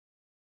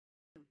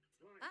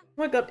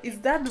Oh my god, is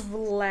that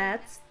Vlad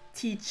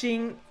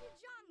teaching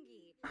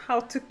how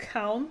to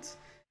count?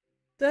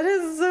 That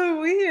is so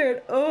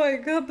weird. Oh my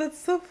god, that's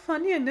so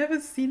funny. I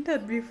never seen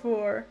that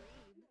before.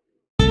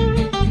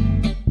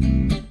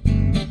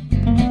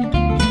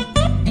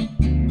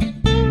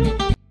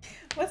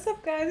 What's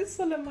up guys, it's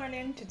Soleimani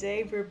and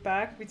today we're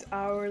back with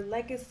our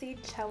legacy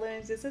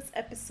challenge. This is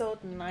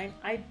episode 9,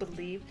 I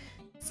believe.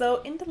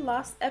 So in the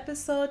last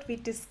episode we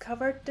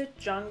discovered the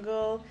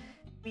jungle.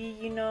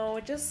 We,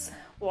 just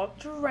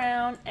walked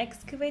around,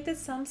 excavated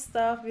some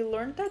stuff. We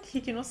learned that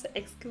he can also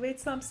excavate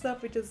some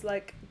stuff, which is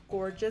like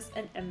gorgeous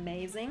and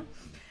amazing.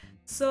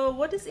 So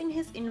what is in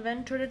his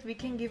inventory that we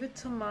can give it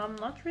to mom?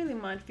 Not really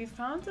much. We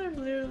found a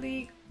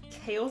literally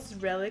chaos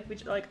relic,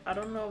 which like I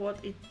don't know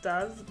what it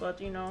does, but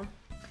we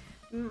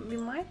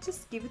might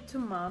just give it to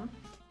mom.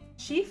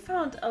 She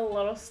found a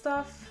lot of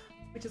stuff,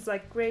 which is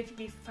like great.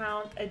 We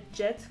found a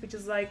jet, which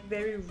is like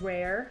very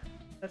rare.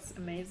 That's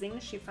amazing.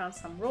 She found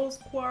some rose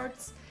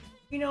quartz.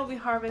 We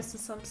harvested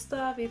some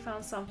stuff. We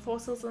found some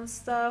fossils and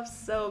stuff.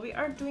 So we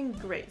are doing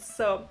great.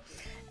 So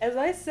as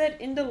I said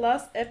in the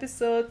last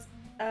episode,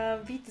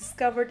 we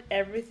discovered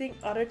everything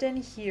other than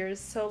here.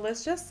 So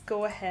let's just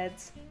go ahead.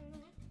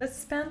 Let's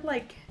spend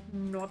like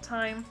no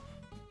time.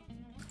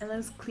 And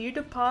let's clear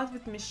the path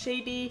with Miss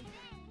Shady.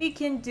 We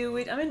can do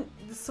it. I mean,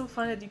 it's so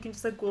fun that you can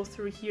just like go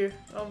through here.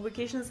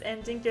 Vacation is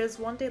ending. There's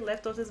one day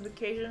left of this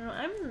vacation.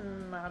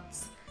 I'm not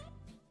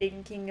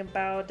thinking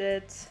about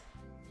it,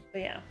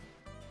 but yeah,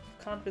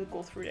 can't really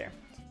go through there.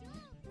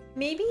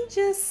 Maybe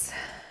just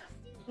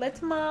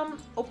let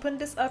mom open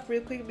this up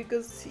real quick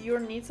because your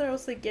needs are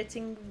also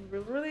getting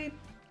really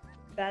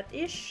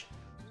bad-ish.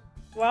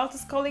 Wild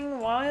is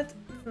calling. Wild,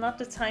 not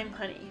the time,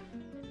 honey.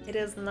 It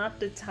is not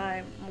the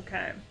time.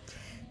 Okay.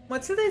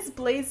 Matilda is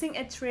blazing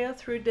a trail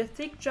through the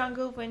thick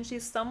jungle when she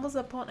stumbles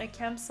upon a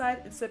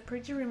campsite. It's a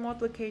pretty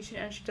remote location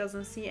and she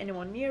doesn't see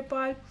anyone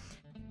nearby,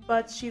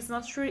 but she's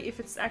not sure if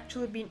it's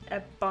actually been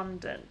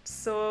abandoned.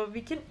 So we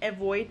can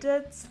avoid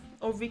it,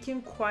 or we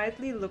can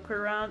quietly look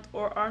around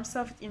or arm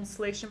ourselves with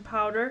insulation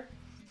powder.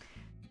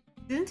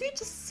 Didn't we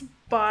just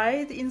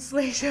buy the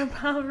insulation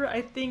powder?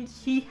 I think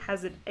he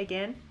has it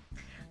again.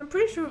 I'm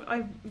pretty sure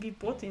we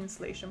bought the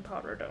insulation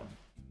powder though.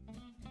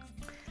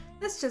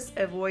 Let's just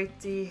avoid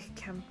the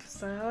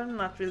campsite. I'm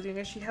not really doing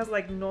it. She has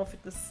like no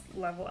fitness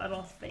level, I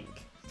don't think.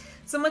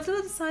 So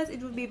Matilda decides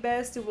it would be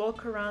best to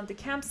walk around the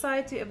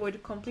campsite to avoid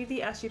it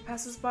completely. As she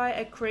passes by,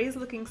 a crazed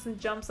looking son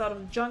jumps out of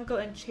the jungle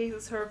and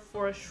chases her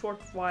for a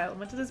short while.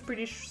 Matilda's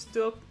pretty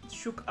still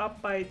shook up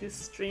by this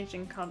strange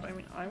encounter. I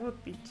mean, I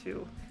would be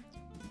too.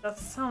 That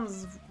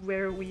sounds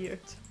very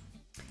weird.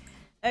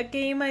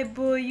 Okay, my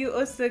boy, you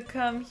also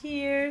come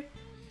here.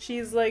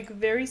 She's like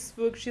very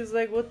spooked. She's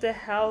like, what the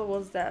hell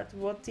was that?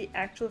 What the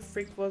actual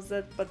freak was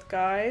that? But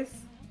guys,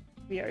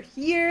 we are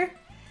here.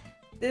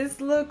 This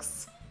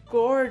looks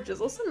gorgeous.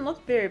 Also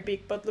not very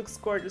big, but looks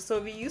gorgeous. So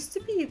we used to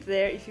be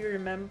there, if you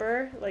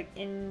remember, like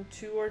in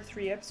 2 or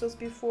 3 episodes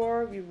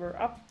before, we were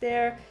up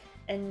there,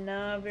 and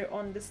now we're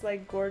on this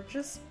like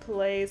gorgeous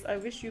place. I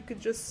wish you could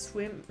just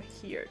swim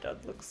here.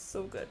 That looks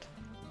so good.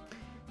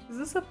 Is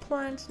this a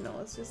plant? No,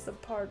 it's just a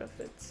part of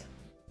it.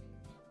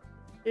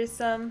 There's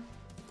some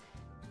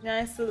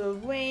nice little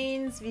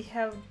veins. We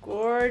have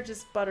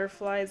gorgeous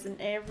butterflies and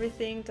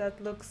everything.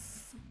 That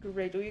looks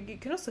great. Oh, you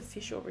can also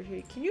fish over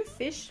here. Can you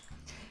fish?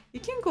 You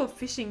can go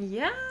fishing.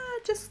 Yeah,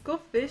 just go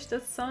fish.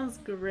 That sounds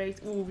great.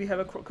 Oh, we have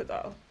a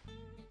crocodile.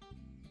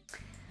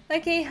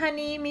 Okay,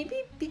 honey,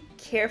 maybe be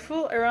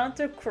careful around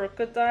the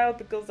crocodile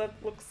because that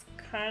looks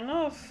kind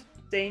of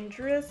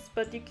dangerous.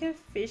 But you can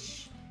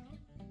fish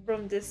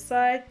from this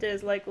side.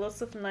 There's like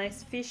lots of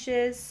nice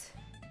fishes.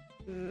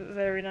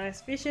 Very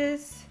nice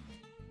fishes.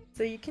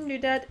 So you can do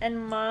that.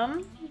 And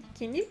mom,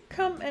 can you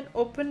come and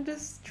open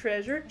this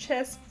treasure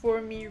chest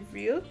for me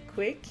real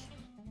quick?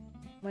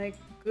 My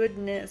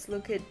goodness,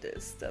 look at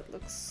this. That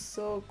looks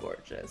so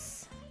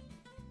gorgeous.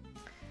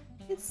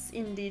 It's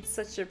indeed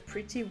such a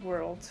pretty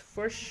world,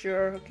 for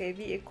sure. Okay,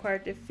 we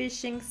acquired the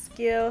fishing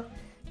skill.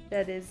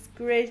 That is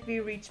great.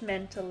 We reached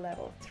mental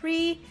level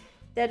 3.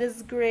 That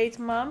is great.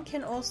 Mom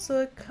can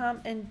also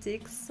come and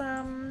dig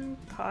some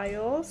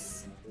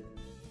piles.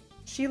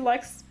 She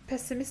likes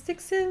pessimistic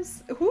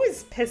sims. Who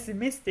is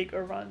pessimistic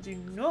around you?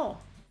 No.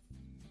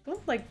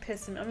 Don't like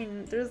pessimism. I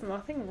mean, there's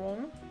nothing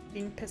wrong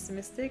being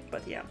pessimistic,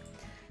 but yeah.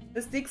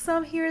 Let's dig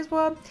some here as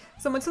well.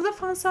 So Matilda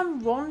found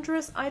some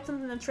wondrous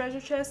items in the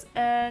treasure chest,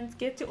 and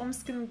get the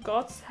Omskin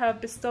gods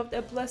have bestowed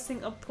a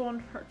blessing upon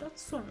her.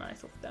 That's so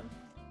nice of them.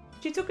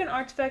 She took an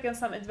artifact and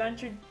some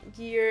adventure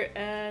gear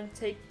and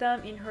take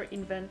them in her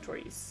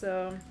inventory.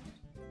 So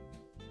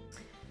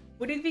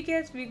what did we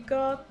get? We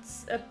got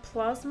a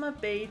plasma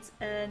bait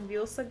and we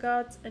also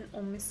got an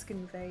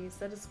Omskin vase.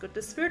 That is good.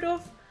 The spirit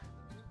of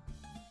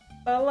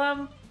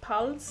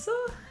Palampalso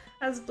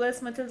has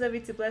blessed Matilda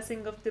with the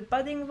blessing of the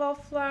budding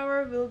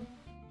wallflower.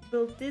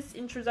 Will this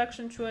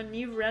introduction to a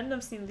new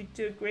random scene lead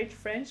to a great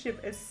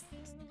friendship, a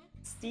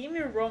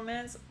steamy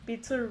romance,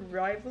 bitter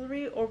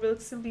rivalry, or will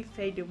it simply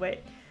fade away?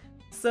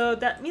 So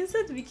that means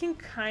that we can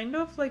kind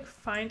of like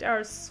find our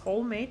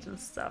soulmate and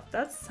stuff.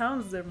 That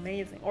sounds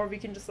amazing. Or we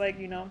can just like,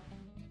 you know,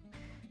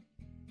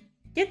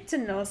 get to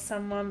know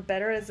someone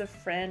better as a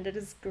friend. That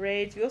is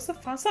great. We also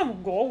found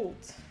some gold.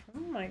 Oh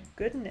my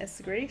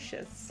goodness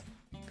gracious.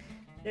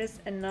 There's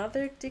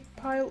another dig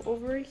pile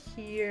over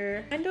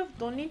here. Kind of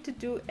don't need to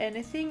do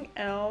anything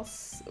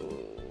else.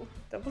 Oh,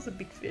 that was a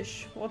big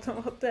fish. What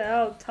the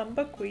hell?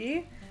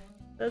 Tambaqui?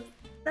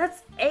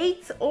 That's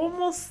 8,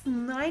 almost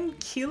 9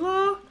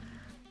 kilo?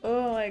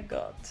 Oh my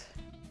god.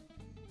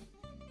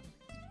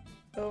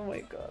 Oh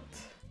my god.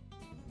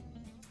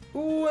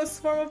 Ooh, a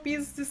swarm of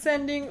bees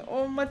descending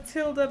on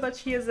Matilda, but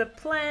she has a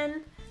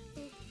plan.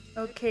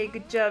 Okay,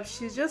 good job.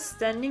 She's just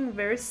standing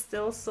very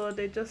still, so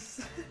they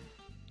just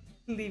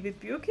leave it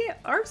be. Okay,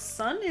 our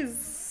son is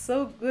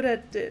so good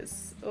at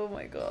this. Oh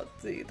my god,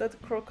 that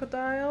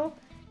crocodile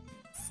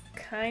is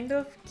kind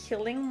of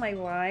killing my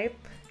vibe.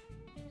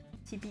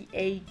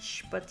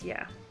 TBH, but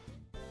yeah.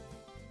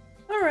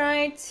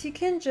 Alright, you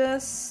can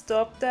just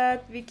stop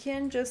that. We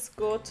can just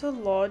go to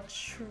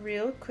lodge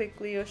real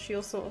quickly. Or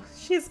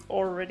she's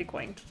already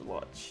going to the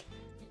lodge.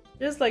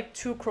 There's like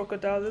 2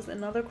 crocodiles. There's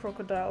another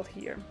crocodile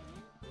here.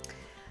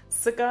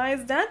 So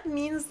guys, that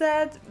means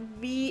that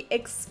we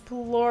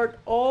explored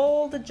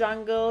all the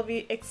jungle.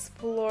 We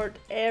explored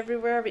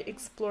everywhere. We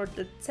explored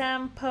the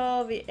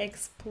temple. We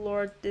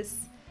explored this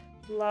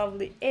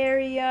lovely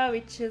area,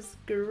 which is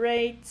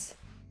great.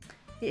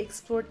 We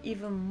explored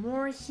even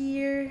more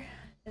here.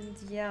 And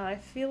yeah, I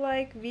feel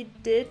like we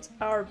did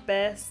our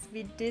best.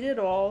 We did it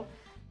all.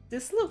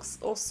 This looks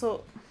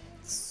also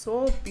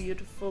so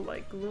beautiful.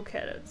 Like, look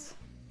at it.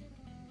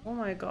 Oh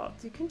my god,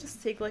 you can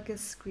just take like a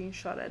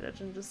screenshot at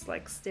it and just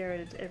like stare at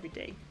it every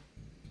day.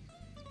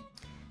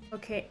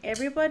 Okay,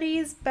 everybody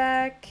is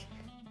back.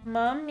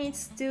 Mom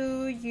needs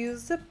to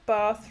use the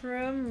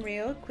bathroom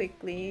real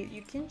quickly.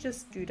 You can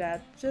just do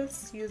that.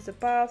 Just use the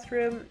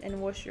bathroom and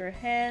wash your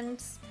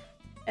hands.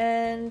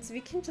 And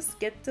we can just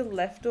get the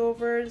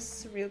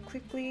leftovers real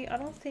quickly. I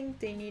don't think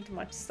they need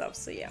much stuff,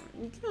 so yeah.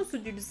 You can also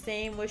do the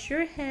same. Wash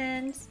your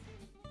hands.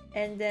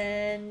 And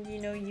then, you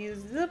know,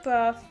 use the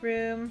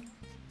bathroom.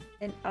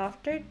 And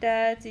after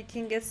that, you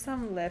can get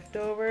some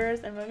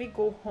leftovers. And when we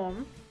go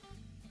home,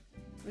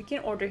 we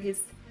can order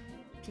his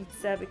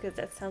pizza because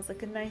that sounds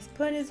like a nice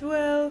plan as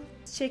well.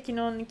 Checking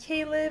on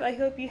Caleb. I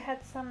hope you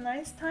had some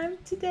nice time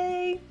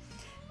today.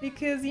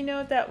 Because, you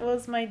know, that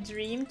was my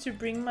dream to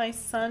bring my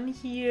son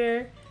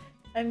here.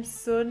 I'm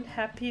so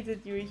happy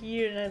that you're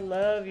here and I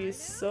love you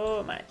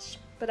so much.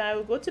 But I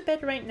will go to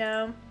bed right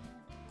now.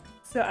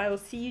 So I will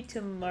see you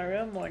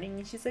tomorrow morning.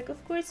 And she's like,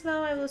 of course,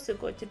 Mom, I will also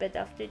go to bed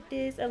after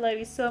this. I love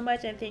you so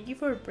much and thank you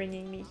for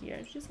bringing me here.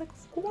 And she's like,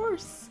 of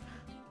course.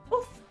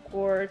 Of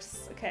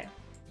course. Okay.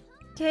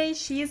 Okay,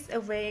 she's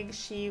awake.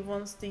 She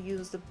wants to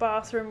use the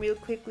bathroom real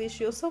quickly.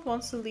 She also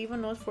wants to leave a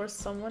note for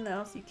someone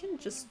else. You can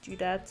just do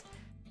that.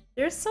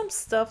 There's some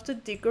stuff to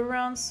dig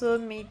around, so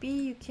maybe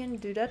you can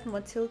do that,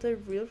 Matilda,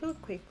 real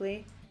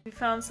quickly. We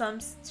found some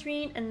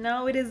string and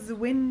now it is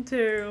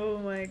winter. Oh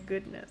my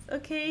goodness.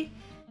 Okay,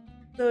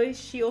 so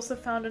she also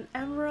found an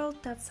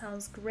emerald. That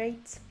sounds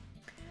great.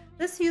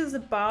 Let's use the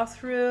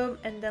bathroom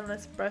and then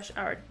let's brush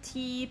our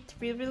teeth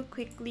real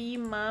quickly.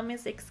 Mom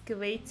is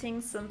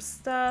excavating some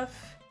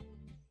stuff.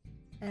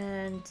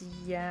 And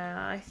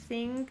yeah, I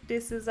think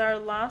this is our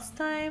last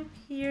time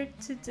here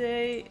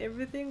today.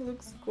 Everything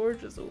looks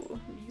gorgeous. Oh,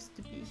 we used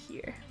to be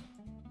here.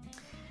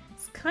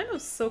 It's kind of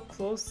so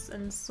close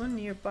and so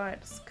nearby.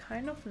 It's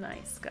kind of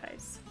nice,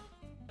 guys.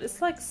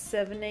 It's like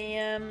 7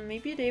 AM.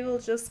 Maybe they will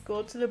just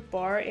go to the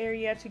bar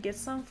area to get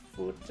some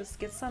food. Just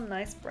get some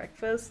nice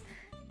breakfast.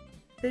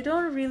 They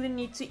don't really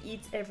need to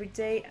eat every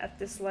day at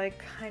this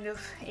like kind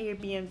of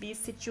Airbnb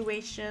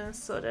situation.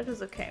 So that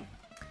is okay.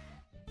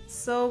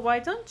 So why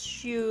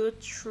don't you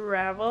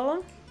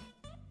travel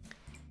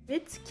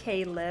with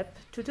Caleb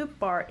to the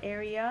bar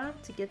area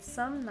to get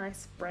some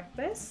nice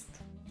breakfast?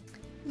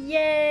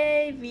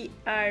 Yay! We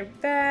are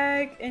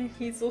back and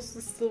he's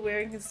also still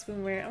wearing his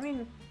swimwear. I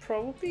mean,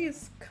 probably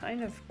it's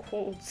kind of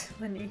cold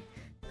when you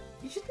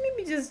should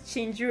maybe just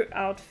change your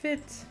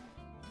outfit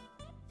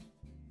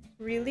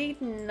really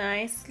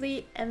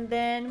nicely and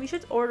then we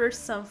should order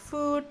some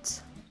food.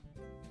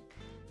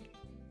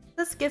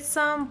 Let's get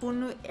some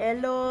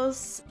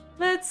buñuelos.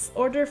 Let's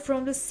order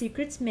from the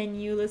secret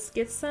menu. Let's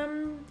get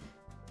some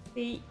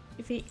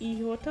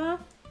feijoada.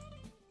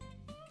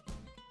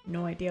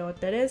 No idea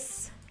what that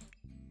is.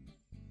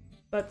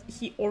 But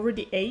he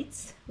already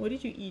ate. What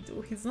did you eat?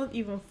 Oh, he's not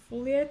even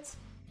full yet.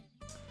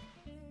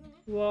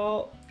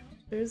 Well,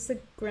 there's a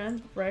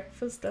grand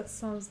breakfast. That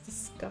sounds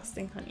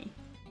disgusting, honey.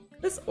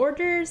 Let's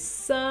order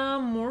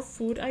some more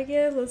food, I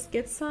guess. Let's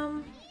get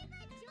some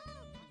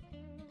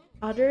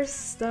other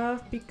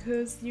stuff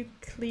because you're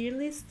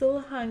clearly still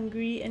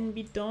hungry and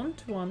we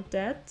don't want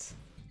that.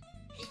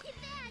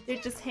 They're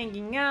just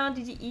hanging out.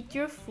 Did you eat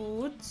your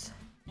food?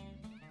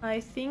 I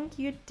think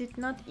you did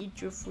not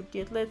eat your food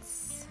yet.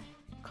 Let's...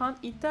 Can't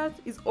eat that?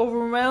 Is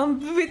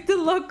overwhelmed with the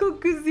local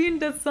cuisine.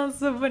 That sounds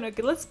so fun.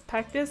 Okay, let's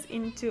pack this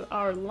into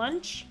our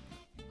lunch.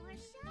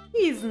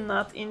 He's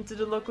not into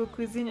the local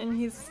cuisine and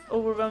his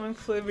overwhelming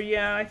flavor.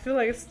 Yeah, I feel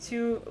like it's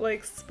too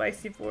like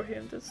spicy for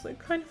him. That's like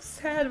kind of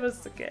sad, but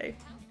it's okay.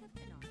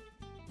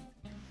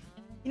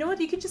 You know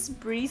what, you can just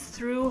breeze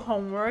through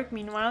homework,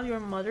 meanwhile your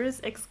mother is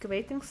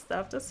excavating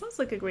stuff. That sounds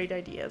like a great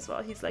idea as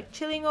well. He's like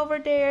chilling over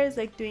there, he's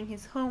like doing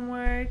his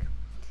homework.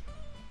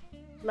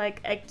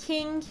 Like a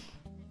king.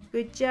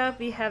 Good job,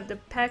 we have the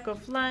pack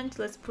of lunch.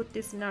 Let's put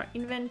this in our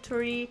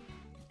inventory.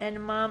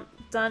 And mom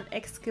done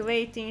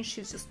excavating,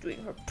 she's just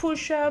doing her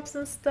push-ups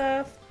and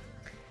stuff.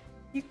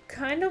 You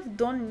kind of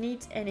don't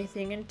need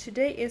anything, and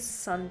today is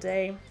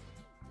Sunday.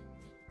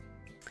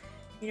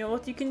 You know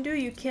what you can do?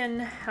 You can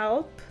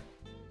help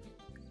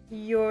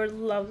your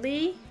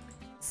lovely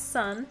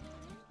son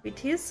with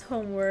his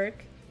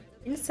homework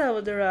in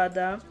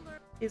Salvadorada.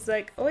 He's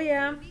like, oh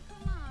yeah,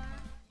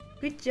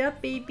 good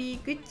job baby,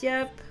 good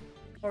job.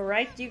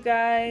 Alright you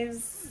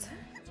guys.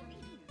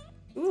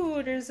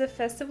 Ooh, there's a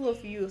festival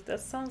of youth. That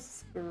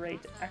sounds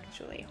great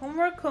actually.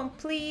 Homework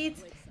complete.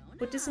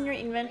 Put this in your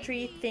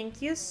inventory.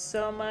 Thank you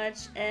so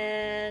much.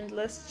 And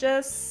let's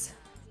just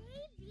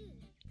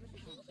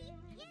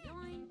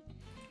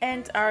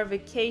end our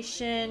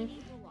vacation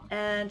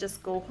and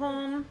just go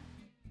home.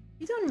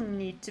 You don't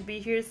need to be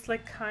here. It's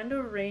like kind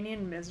of rainy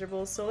and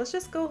miserable, so let's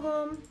just go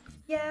home.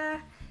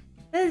 Yeah,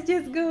 let's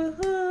just go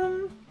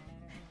home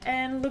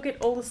and look at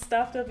all the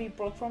stuff that we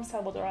brought from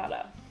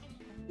Salvadorada.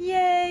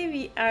 Yay,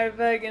 we are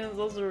back and it's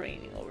also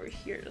raining over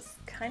here. This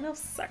kind of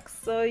sucks.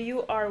 So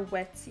you are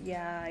wet.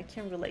 Yeah, I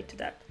can relate to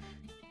that.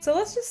 So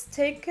let's just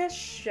take a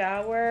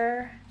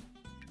shower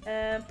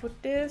and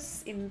put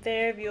this in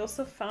there. We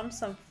also found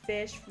some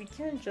fish. We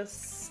can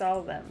just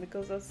sell them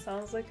because that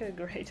sounds like a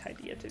great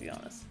idea, to be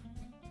honest.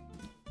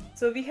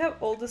 So we have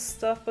all this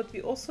stuff, but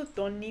we also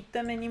don't need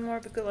them anymore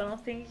because I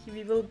don't think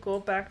we will go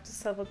back to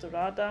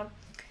Salvadorada.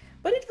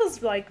 But it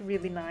was like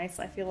really nice.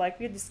 I feel like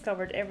we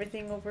discovered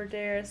everything over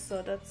there,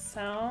 so that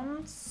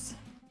sounds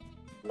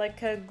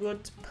like a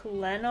good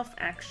plan of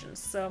action.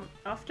 So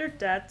after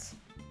that,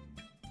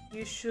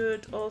 you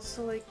should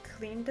also like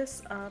clean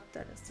this up.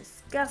 That is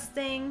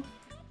disgusting.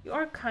 You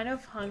are kind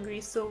of hungry,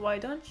 so why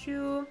don't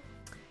you...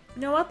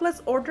 You know what?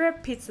 Let's order a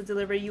pizza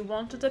delivery. You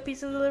wanted a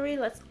pizza delivery?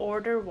 Let's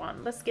order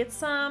one. Let's get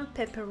some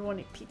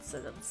pepperoni pizza.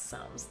 That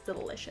sounds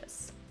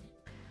delicious.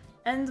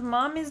 And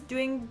mom is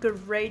doing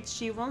great.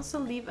 She wants to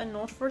leave a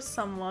note for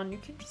someone. You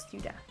can just do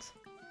that.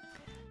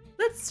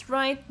 Let's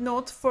write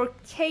note for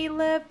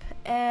Caleb,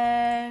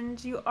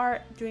 and you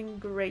are doing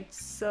great.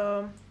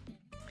 So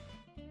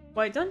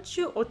why don't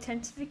you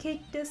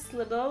authenticate this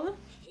little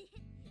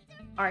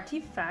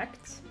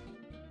artifact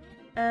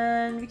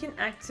and we can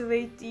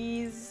activate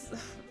these.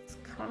 It's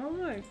kind of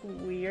like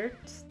weird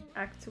to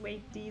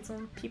activate these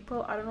on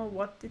people. I don't know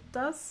what it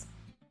does,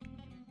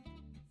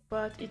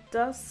 but it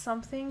does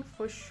something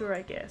for sure,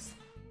 I guess.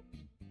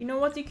 You know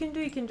what you can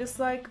do? You can just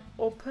like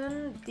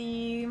open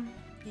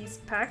these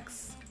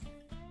packs.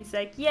 It's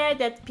like, yeah,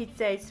 that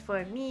pizza is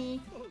for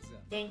me.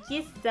 Thank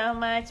you so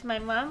much. My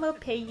mom will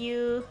pay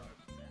you.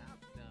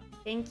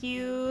 Thank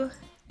you.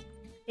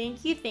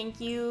 Thank you, thank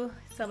you.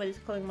 Somebody's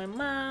calling my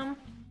mom.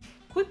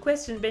 Quick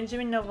question,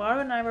 Benjamin Navarro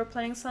and I were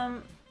planning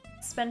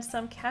spend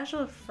some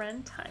casual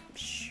friend time.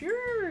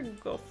 Sure,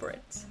 go for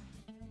it.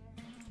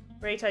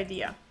 Great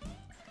idea.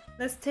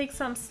 Let's take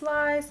some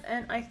slice,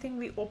 and I think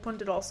we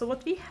opened it all. So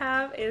what we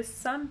have is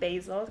some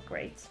basil,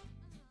 great.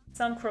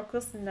 Some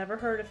crocus, never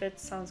heard of it,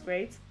 sounds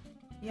great.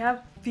 We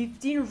have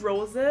 15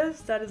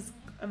 roses, that is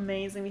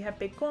amazing. We have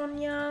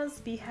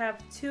begonias, we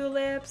have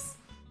tulips,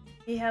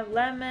 we have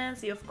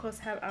lemons, we of course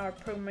have our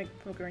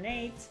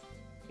pomegranate,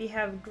 we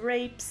have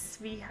grapes,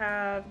 we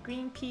have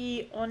green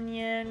pea,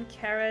 onion,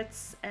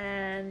 carrots,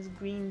 and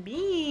green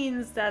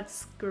beans.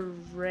 That's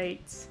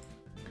great.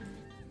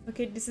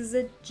 Okay, this is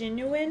a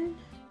genuine...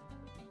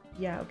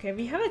 Yeah, okay,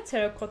 we have a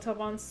terracotta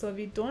one, so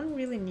we don't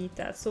really need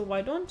that. So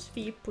why don't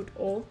we put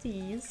all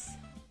these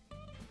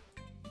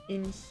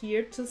in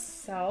here to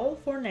sell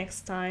for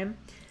next time.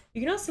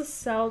 You can also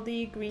sell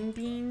the green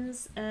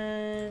beans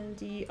and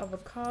the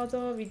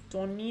avocado. We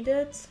don't need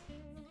it.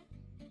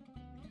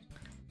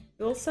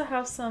 We also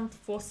have some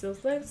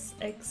fossils. Let's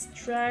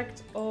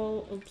extract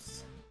all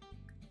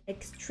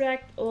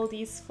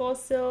these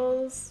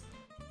fossils.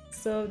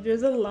 So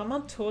there's a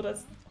llama toad,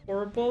 that's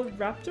horrible.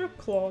 Raptor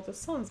claw, that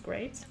sounds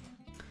great.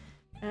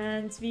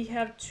 And we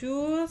have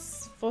 2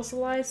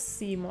 fossilized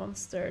sea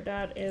monster.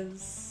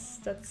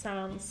 That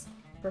sounds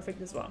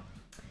perfect as well.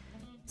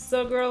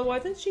 So girl, why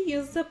don't you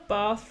use the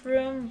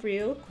bathroom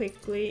real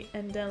quickly,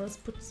 and then let's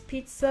put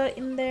pizza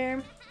in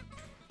there.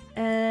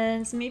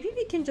 And maybe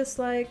we can just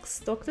like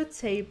stock the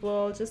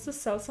table just to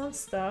sell some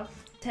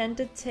stuff. Tend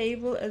the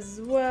table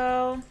as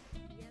well.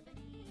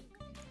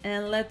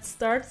 And let's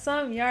start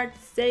some yard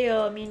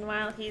sale.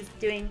 Meanwhile, he's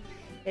doing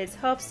his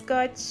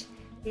hopscotch.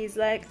 He's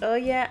like, oh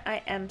yeah,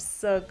 I am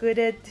so good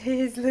at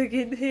this. Look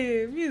at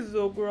him. He's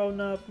so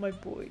grown up, my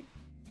boy.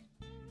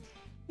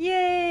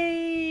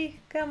 Yay!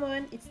 Come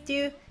on, it's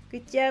 2.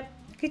 Good job.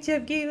 Good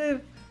job,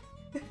 Caleb.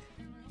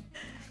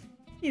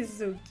 He's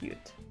so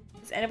cute.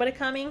 Is anybody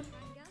coming?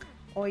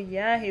 Oh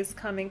yeah, he's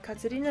coming.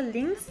 Katerina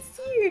Links is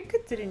here,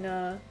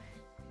 Katerina.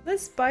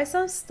 Let's buy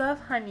some stuff,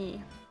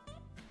 honey.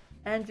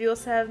 And we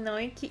also have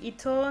Naoki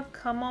Ito.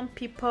 Come on,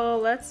 people,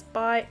 let's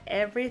buy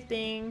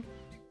everything.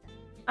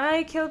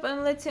 I, Caleb,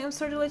 I'm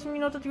sorry to let you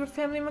know that your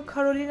family member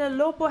Carolina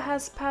Lopo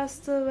has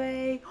passed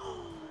away.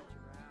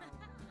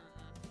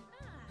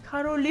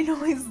 Carolina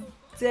is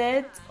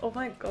dead. Oh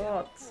my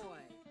god.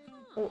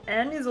 Oh,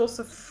 Anne is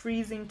also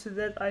freezing to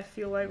death, I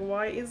feel like.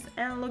 Why is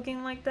Anne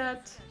looking like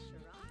that?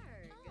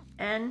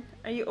 Anne,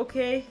 are you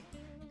okay?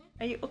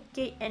 Are you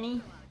okay,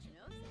 Annie?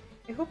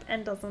 I hope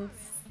Anne doesn't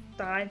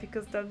die,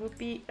 because that would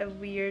be a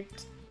weird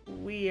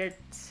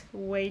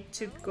way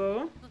to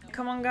go.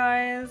 Come on,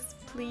 guys,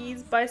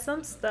 please buy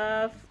some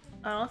stuff.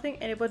 I don't think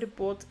anybody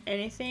bought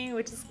anything,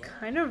 which is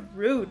kind of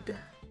rude.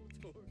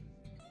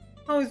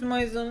 How is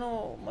my son?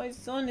 Oh, my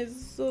son is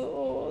so...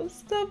 Oh,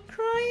 stop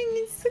crying,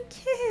 it's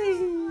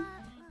okay.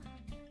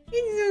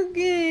 It's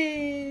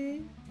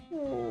okay.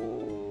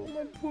 Oh,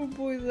 my poor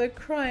boys are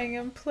crying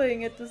and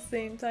playing at the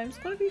same time. It's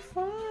gonna be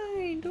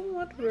fine,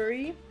 don't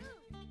worry.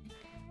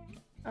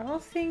 I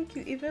don't think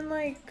you even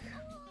like...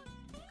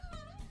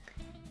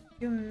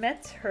 You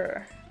met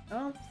her. I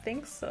don't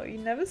think so. You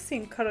never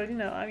seen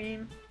Carolina. I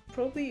mean,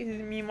 probably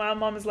me. My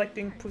mom is like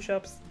doing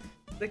push-ups.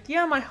 Like,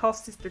 yeah, my half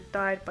sister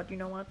died, but you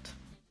know what?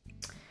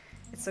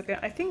 It's okay.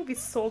 I think we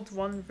sold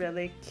one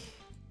relic.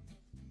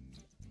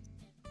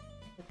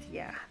 But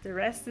yeah, the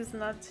rest is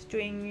not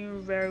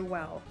doing very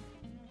well.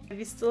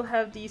 We still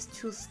have these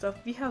two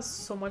stuff. We have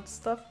so much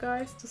stuff,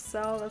 guys, to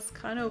sell. That's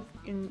kind of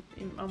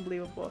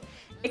unbelievable.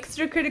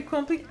 Extra credit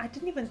complete. I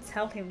didn't even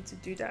tell him to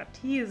do that.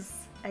 He is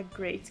a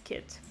great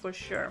kid for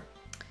sure.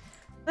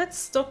 Let's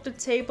stock the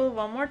table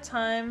one more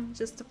time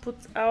just to put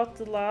out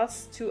the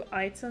last two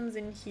items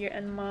in here.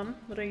 And mom,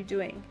 what are you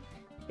doing?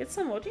 Get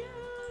some water?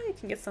 Yeah, you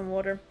can get some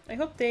water. I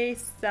hope they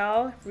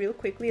sell real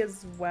quickly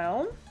as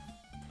well.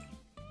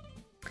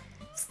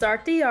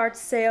 Start the yard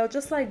sale,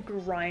 just like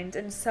grind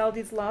and sell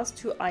these last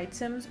two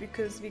items,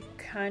 because we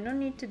kind of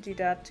need to do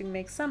that to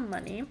make some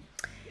money.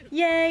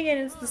 Yay,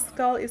 and the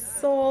skull is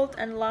sold,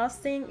 and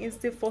last thing is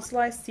the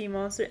fossilized sea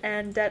monster,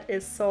 and that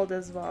is sold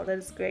as well. That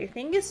is great.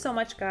 Thank you so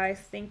much, guys.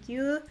 Thank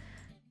you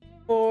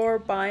for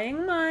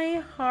buying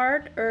my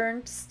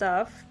hard-earned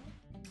stuff.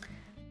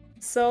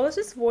 So let's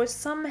just wash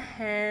some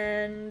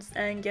hands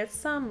and get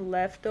some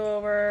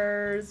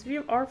leftovers.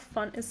 Our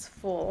fun is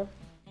full.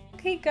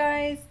 Okay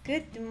guys,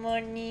 good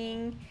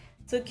morning.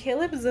 So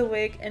Caleb is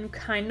awake and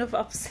kind of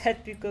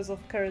upset because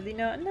of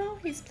Carolina. No,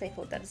 he's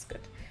playful, that is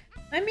good.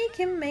 I make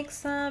him make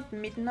some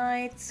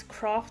midnight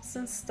crafts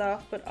and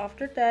stuff, but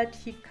after that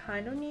he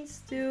kind of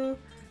needs to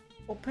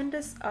open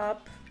this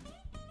up.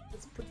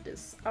 Let's put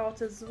this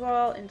out as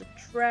well in the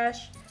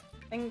trash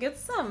and get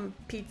some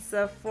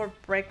pizza for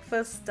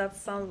breakfast. That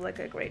sounds like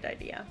a great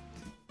idea.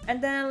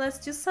 And then let's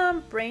do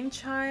some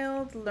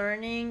brainchild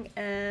learning,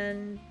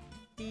 and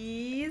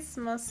these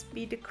must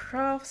be the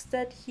crafts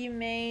that he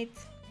made.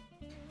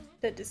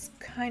 That is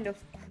kind of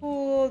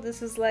cool.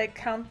 This is like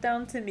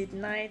countdown to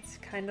midnight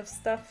kind of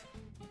stuff.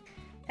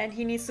 And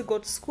he needs to go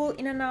to school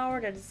in an hour.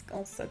 That is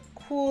also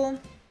cool.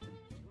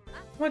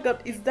 Oh my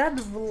god, is that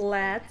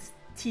Vlad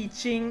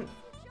teaching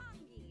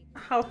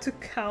how to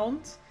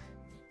count?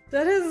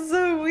 That is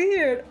so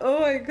weird.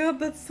 Oh my god,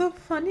 that's so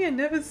funny. I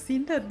never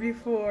seen that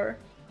before.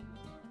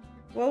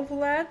 Well,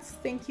 Vlad,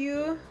 thank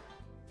you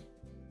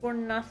for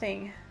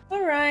nothing.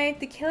 Alright,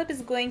 the Caleb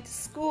is going to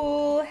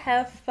school.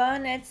 Have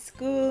fun at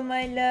school,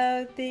 my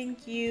love.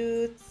 Thank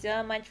you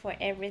so much for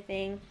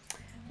everything.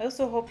 I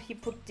also hope he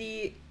put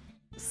the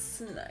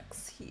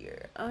snacks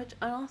here. I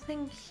don't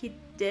think he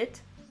did.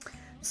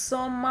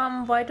 So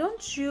mom, why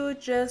don't you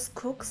just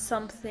cook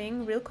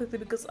something real quickly,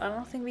 because I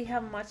don't think we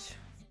have much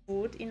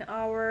food in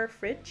our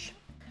fridge.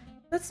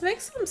 Let's make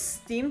some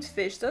steamed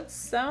fish. That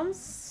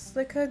sounds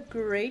like a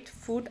great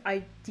food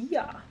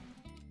idea.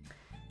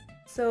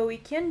 So we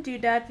can do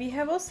that. We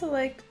have also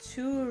like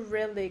 2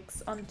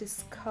 relics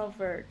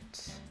undiscovered.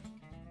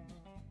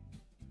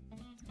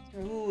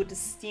 Ooh, the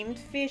steamed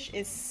fish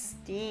is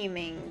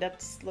steaming.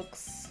 That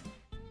looks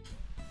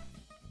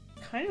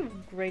kind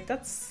of great.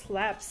 That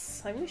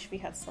slaps. I wish we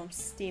had some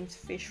steamed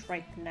fish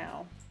right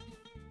now.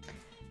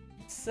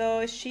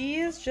 So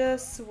she is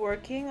just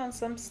working on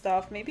some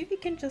stuff. Maybe we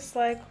can just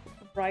like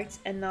write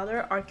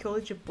another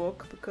archaeology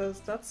book,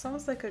 because that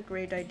sounds like a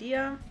great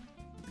idea.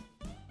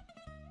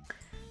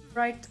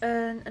 Write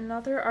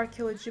another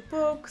archaeology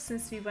book.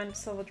 Since we went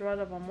to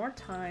Salvadorada one more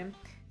time,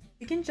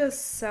 we can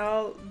just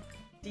sell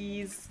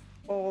these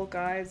all,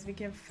 guys. We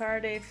can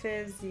Faraday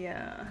Fizz,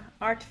 yeah.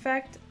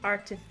 Artifact,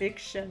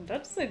 Artifiction.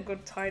 That's a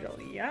good title,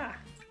 yeah.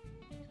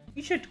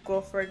 You should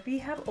go for it. We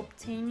have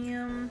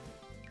Obtainium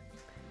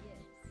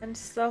and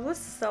stuff. Let's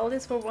sell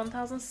this for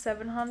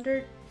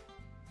 1,700.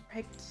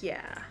 Heck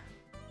yeah.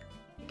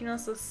 You can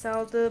also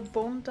sell the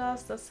bone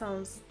dust. That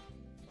sounds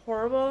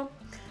horrible.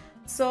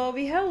 So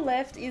we have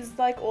left is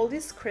like all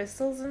these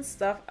crystals and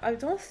stuff. I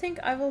don't think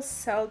I will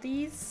sell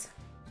these,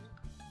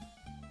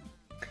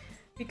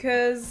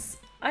 because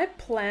I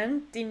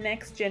planned the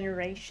next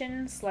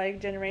generations, like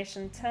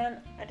generation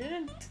 10. I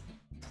didn't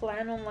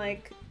plan on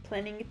like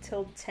planning it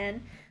till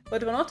 10,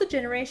 but one of the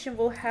generation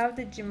will have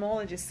the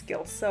gemology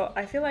skill, so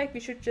I feel like we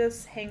should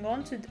just hang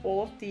on to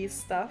all of these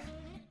stuff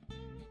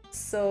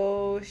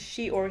so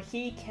she or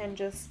he can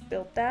just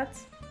build that.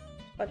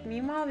 But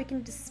meanwhile we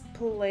can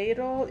display it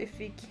all if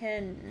we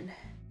can.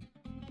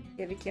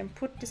 Yeah, we can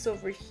put this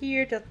over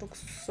here. That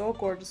looks so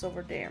gorgeous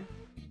over there.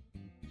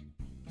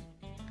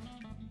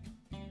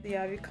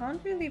 Yeah, we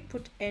can't really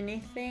put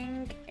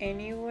anything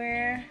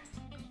anywhere,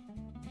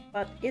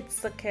 but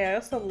it's okay. I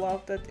also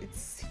love that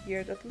it's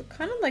here. That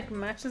kind of like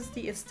matches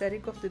the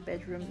aesthetic of the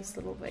bedroom, this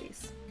little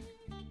vase.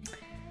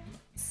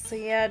 So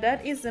yeah,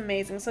 that is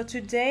amazing. So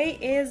today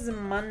is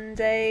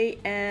Monday,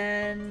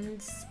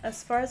 and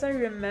as far as I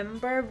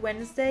remember,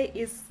 Wednesday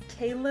is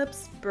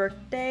Caleb's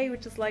birthday,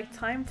 which is like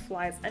time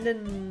flies, and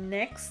then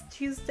next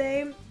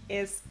Tuesday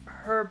is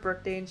her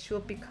birthday and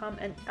she'll become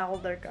an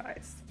elder,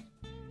 guys.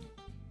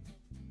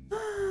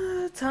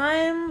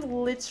 Time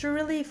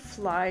literally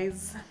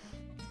flies.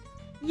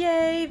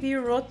 Yay, we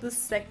wrote the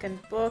second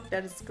book.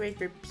 That is great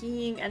for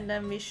peeing, and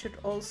then we should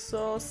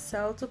also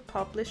sell to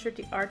publisher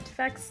the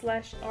artifact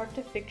 /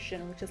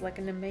 artifiction, which is like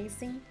an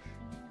amazing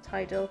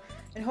title.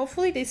 And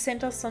hopefully they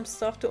sent us some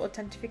stuff to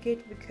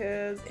authenticate,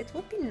 because it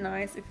would be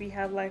nice if we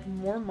have like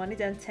more money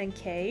than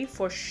 10k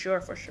for sure,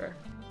 for sure.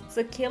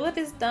 So Caleb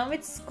is done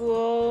with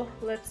school.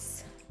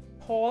 Let's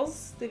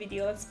pause the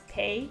video, let's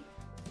pay.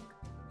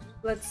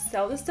 Let's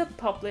sell this to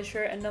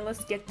publisher, and then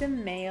let's get the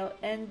mail.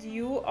 And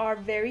you are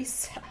very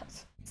sad.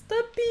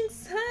 Stop being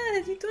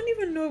sad. You don't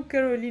even know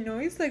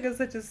Carolino. He's like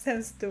such a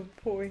sensitive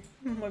boy.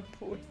 My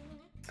boy.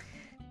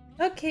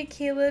 Okay,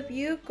 Caleb,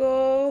 you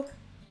go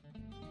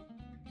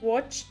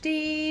watch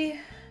the...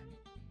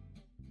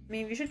 I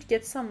mean, we should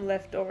get some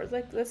leftovers.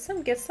 Like, let's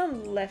get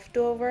some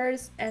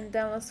leftovers, and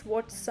then let's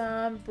watch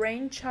some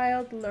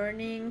brainchild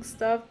learning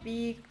stuff.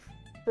 We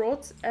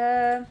brought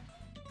a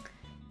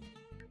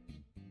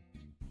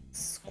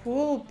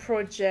school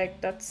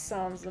project. That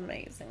sounds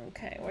amazing.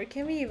 Okay, where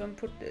can we even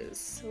put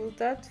this? Will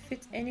that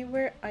fit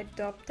anywhere? I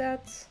doubt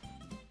that.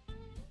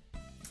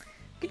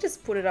 We could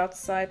just put it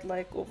outside,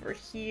 like over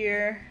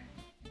here.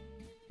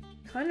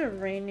 Kind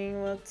of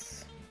raining, but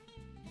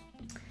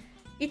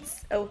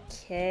it's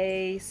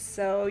okay.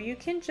 So you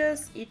can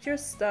just eat your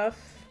stuff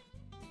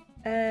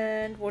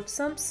and watch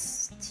some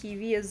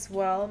TV as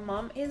well.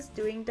 Mom is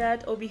doing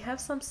that. Oh, we have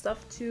some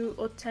stuff to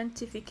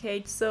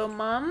authenticate. So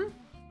Mom,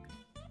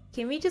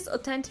 can we just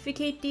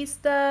authenticate these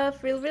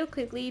stuff real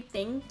quickly?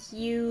 Thank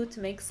you. To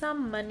make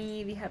some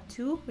money. We have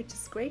 2, which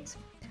is great.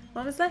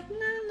 Mom is like, no,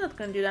 I'm not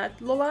gonna do that.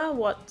 Lola,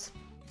 what?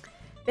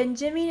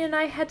 Benjamin and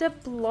I had a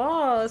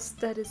blast.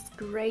 That is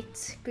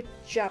great. Good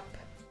job.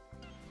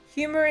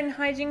 Humor and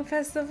Hygiene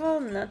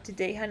Festival? Not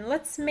today, honey.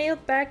 Let's mail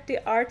back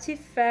the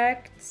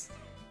artifacts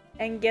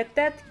and get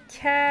that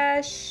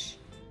cash.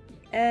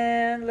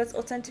 And let's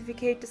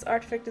authenticate this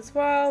artifact as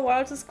well.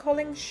 While it's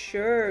calling,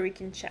 sure, we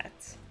can chat.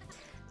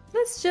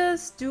 Let's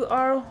just do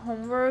our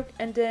homework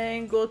and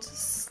then go to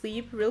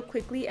sleep real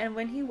quickly. And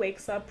when he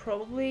wakes up,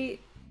 probably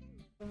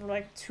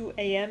like 2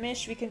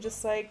 a.m.-ish, we can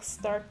just like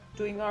start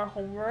doing our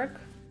homework.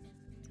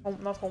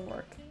 Not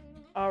homework.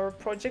 Our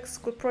project,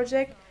 school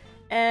project.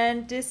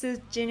 And this is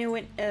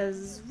genuine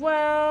as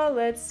well.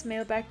 Let's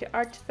mail back the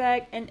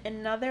artifact and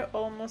another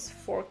almost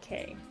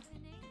 4k.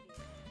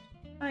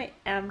 I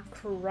am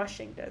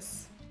crushing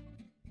this.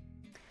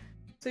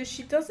 So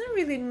she doesn't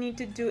really need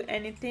to do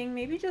anything.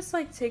 Maybe just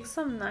like take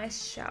some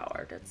nice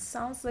shower. That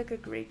sounds like a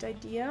great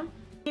idea.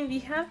 We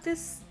have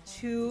this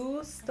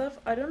 2 stuff.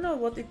 I don't know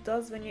what it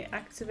does when you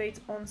activate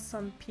on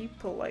some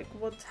people. Like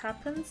what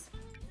happens?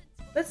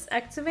 Let's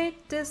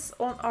activate this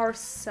on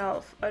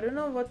ourselves. I don't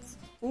know what's...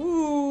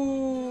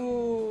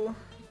 Ooh!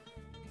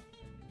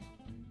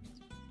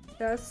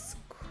 That's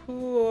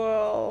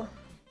cool.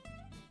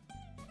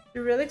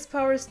 The relic's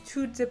power is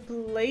too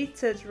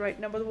depleted right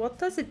now, but what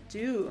does it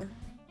do?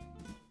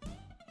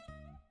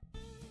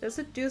 Does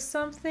it do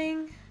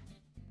something?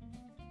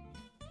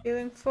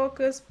 Feeling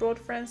focused, brought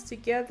friends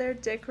together,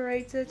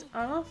 decorated.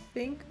 I don't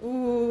think...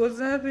 Ooh, what's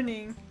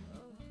happening?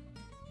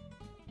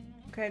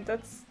 Okay,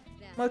 that's...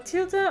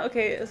 Matilda?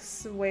 Okay,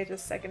 wait a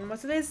second.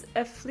 Matilda is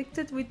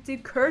afflicted with the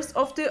curse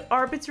of the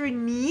arbitrary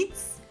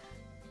needs?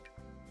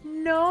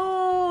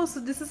 No! So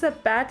this is a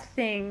bad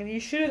thing.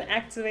 You shouldn't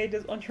activate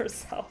this on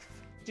yourself.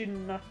 Do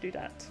not do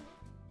that.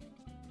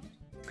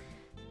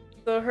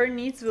 So her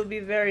needs will be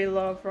very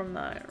low from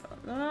now on.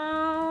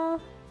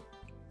 No.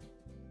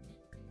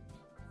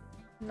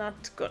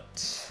 Not good.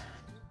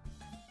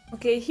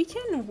 Okay, he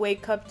can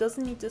wake up,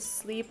 doesn't need to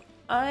sleep.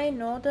 I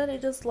know that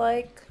it is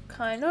like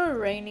kind of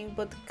raining,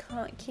 but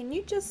can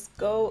you just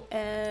go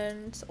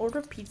and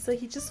order pizza?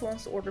 He just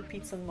wants to order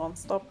pizza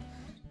non-stop.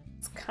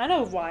 It's kind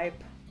of vibe.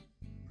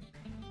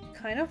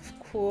 Kind of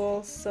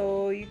cool,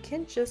 so you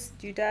can just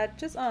do that.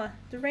 Just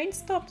the rain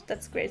stopped.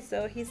 That's great.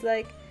 So he's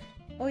like,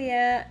 oh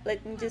yeah,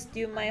 let me just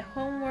do my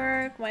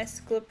homework, my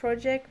school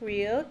project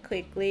real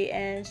quickly.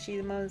 And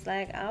mom's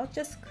like, I'll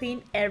just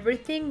clean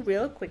everything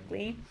real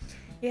quickly.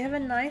 We have a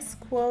nice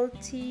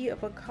quality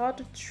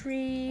avocado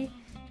tree,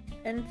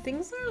 and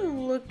things are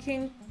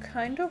looking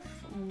kind of...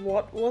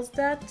 What was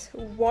that?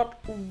 What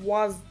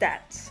was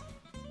that?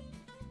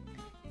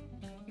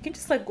 You can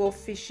just like go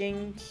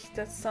fishing.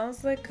 That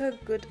sounds like a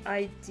good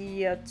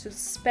idea, to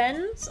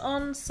spend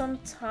on some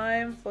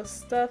time for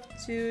stuff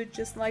to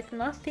just like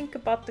not think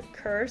about the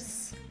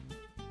curse.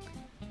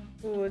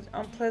 Good.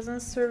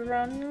 Unpleasant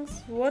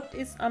surroundings. What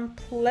is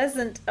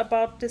unpleasant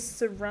about the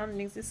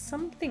surroundings? Is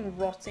something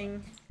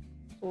rotting?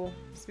 Oh,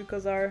 it's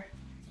because our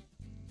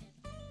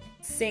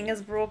thing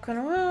is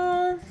broken.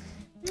 Well,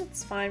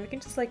 it's fine. We can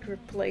just like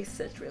replace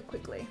it real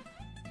quickly.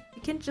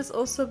 We can just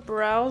also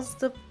browse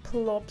the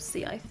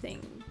Plopsy, I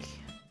think.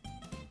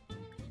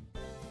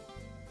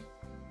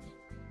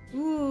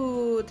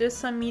 Ooh, there's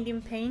some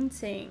medium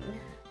painting.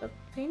 The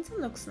painting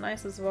looks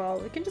nice as well.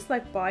 We can just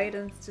like buy it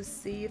and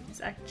just see if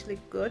it's actually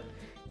good.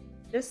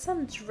 There's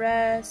some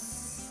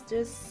dress.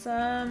 There's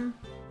some...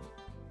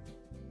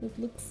 It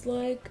looks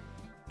like...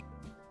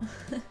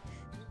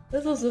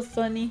 That's also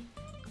funny.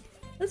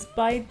 Let's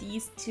buy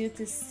these two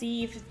to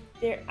see if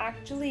they're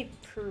actually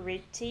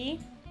pretty.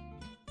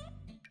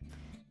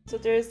 So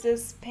there's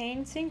this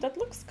painting that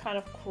looks kind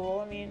of cool.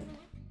 I mean,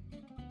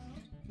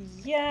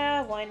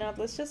 yeah, why not?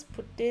 Let's just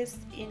put this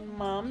in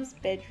mom's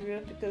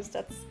bedroom because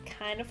that's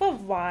kind of a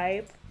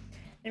vibe.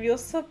 And we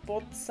also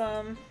bought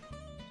some...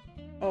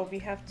 Oh, we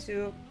have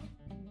to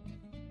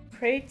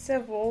create a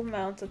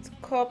wall-mounted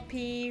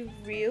copy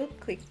real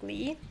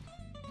quickly.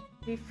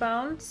 We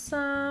found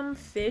some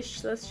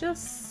fish. Let's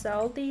just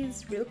sell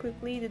these real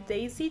quickly. The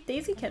Daisy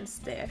can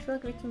stay. I feel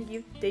like we can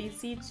give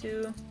Daisy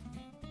to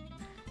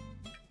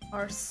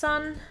our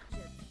son.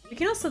 We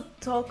can also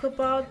talk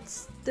about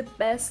the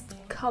best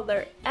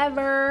color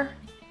ever.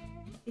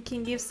 We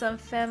can give some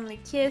family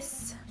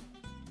kiss.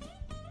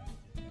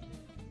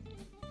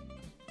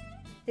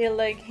 They're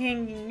like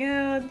hanging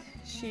out.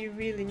 She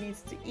really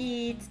needs to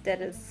eat. That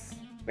is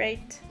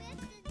great.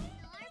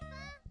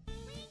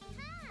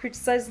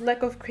 Criticize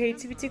lack of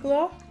creativity,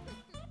 Glow?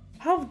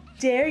 How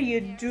dare you?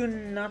 Do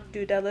not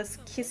do that. Let's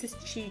kiss his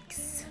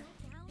cheeks.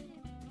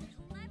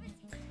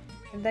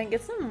 And then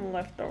get some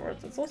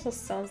leftovers. It also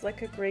sounds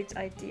like a great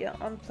idea.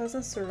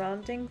 Unpleasant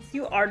surroundings.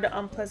 You are the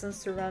unpleasant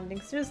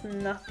surroundings. There's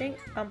nothing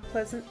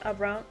unpleasant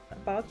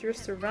about your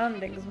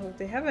surroundings. Well,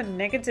 they have a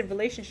negative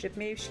relationship.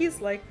 Maybe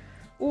she's like,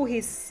 oh,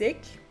 he's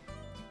sick.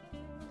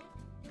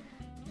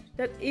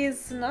 That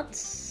is not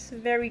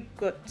very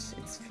good.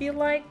 It's feel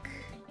like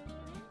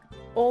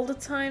all the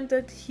time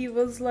that he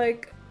was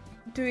like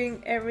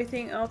doing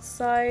everything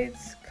outside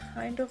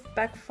kind of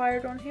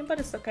backfired on him, but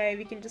it's okay.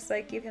 We can just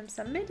like give him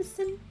some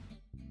medicine.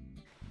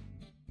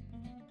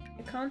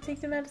 You can't take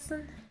the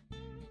medicine.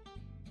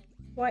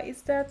 Why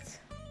is that?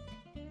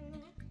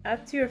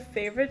 Add to your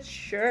favorite?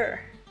 Sure.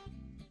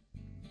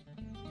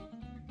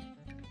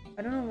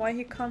 I don't know why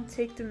he can't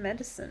take the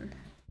medicine.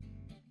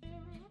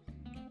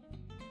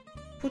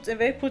 Put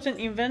away, put in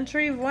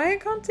inventory. Why I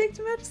can't take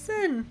the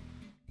medicine?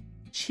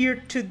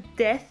 Cheered to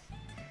death.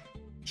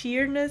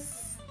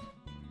 Cheerness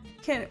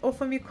can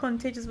often be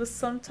contagious, but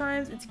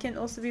sometimes it can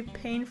also be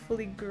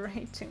painfully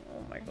grating.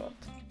 Oh my god.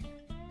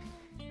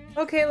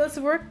 Okay, let's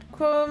work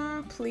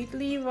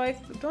completely. Like,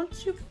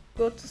 don't you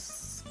go to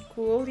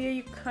school? Yeah,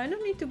 you kind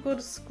of need to go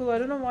to school. I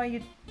don't know why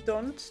you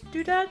don't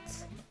do that.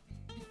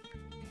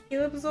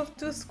 Caleb's off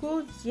to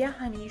school. Yeah,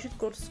 honey, you should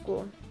go to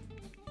school.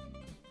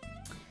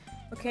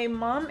 Okay,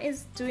 mom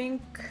is doing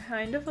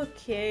kind of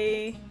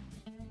okay.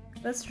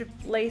 Let's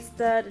replace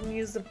that and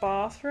use the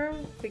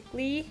bathroom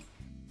quickly.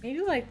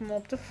 Maybe like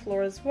mop the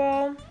floor as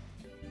well.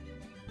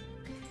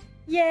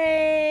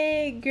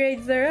 Yay!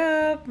 Grades are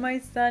up. My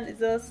son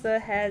is also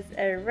has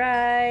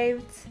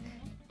arrived.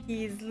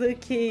 He's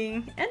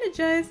looking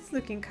energized,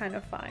 looking kind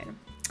of fine.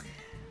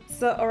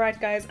 So alright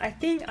guys, I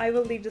think I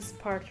will leave this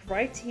part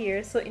right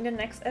here. So in the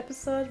next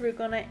episode we're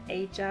gonna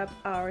age up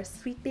our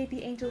sweet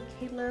baby angel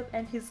Caleb,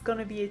 and he's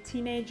gonna be a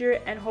teenager,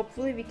 and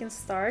hopefully we can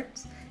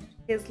start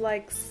his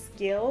like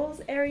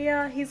skills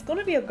area. He's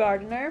gonna be a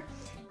gardener,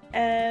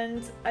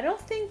 and I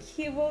don't think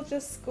he will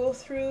just go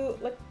through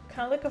like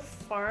kind of like a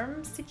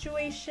farm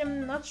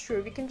situation. Not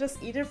sure. We can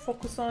just either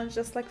focus on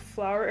just like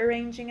flower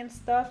arranging and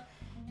stuff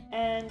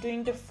and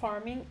doing the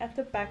farming at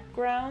the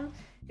background.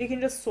 We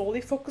can just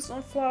solely focus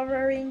on flower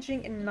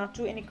arranging and not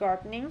do any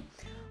gardening,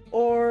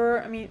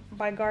 or I mean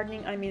by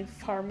gardening I mean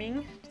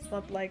farming. It's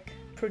not like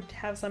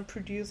have some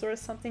produce or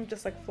something,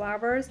 just like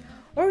flowers.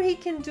 Or he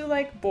can do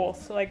like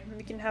both, so like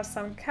we can have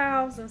some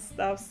cows and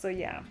stuff. So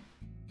yeah,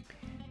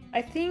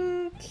 I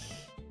think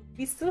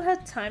we still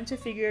had time to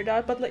figure it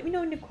out, but let me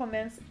know in the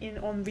comments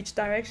on which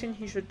direction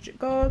he should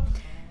go.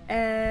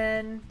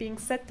 And being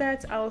said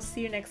that, I'll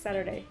see you next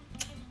Saturday.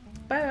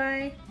 Bye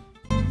bye.